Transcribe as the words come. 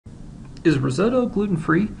Is risotto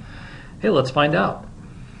gluten-free? Hey, let's find out.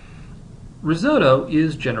 Risotto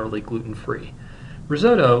is generally gluten-free.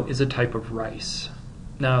 Risotto is a type of rice.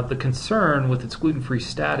 Now, the concern with its gluten-free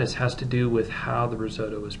status has to do with how the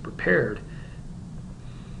risotto is prepared.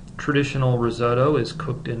 Traditional risotto is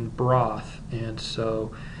cooked in broth, and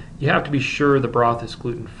so you have to be sure the broth is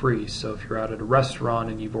gluten-free. So if you're out at a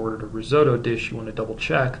restaurant and you've ordered a risotto dish, you want to double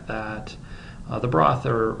check that the broth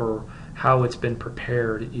or how it's been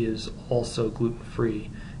prepared is also gluten-free,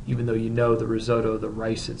 even though you know the risotto, the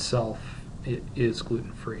rice itself, it is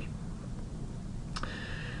gluten-free.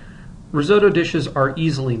 Risotto dishes are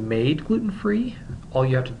easily made gluten-free. All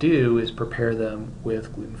you have to do is prepare them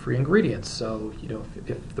with gluten-free ingredients. So,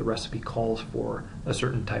 if the recipe calls for a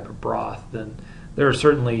certain type of broth, then there are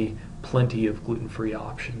certainly plenty of gluten-free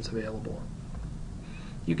options available.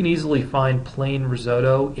 You can easily find plain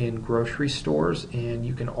risotto in grocery stores, and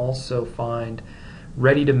you can also find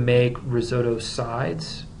ready-to-make risotto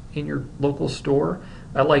sides in your local store.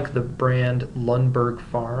 I like the brand Lundberg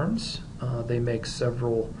Farms. They make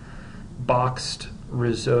several boxed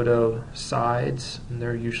risotto sides, and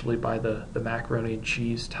they're usually by the macaroni and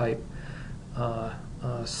cheese type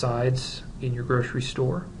sides in your grocery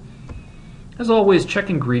store. As always,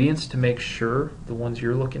 check ingredients to make sure the ones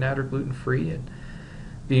you're looking at are gluten-free, and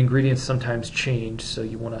the ingredients sometimes change, so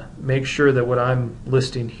you want to make sure that what I'm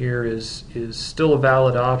listing here is still a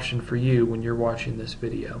valid option for you when you're watching this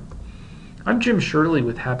video. I'm Jim Shirley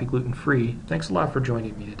with Happy Gluten-Free. Thanks a lot for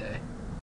joining me today.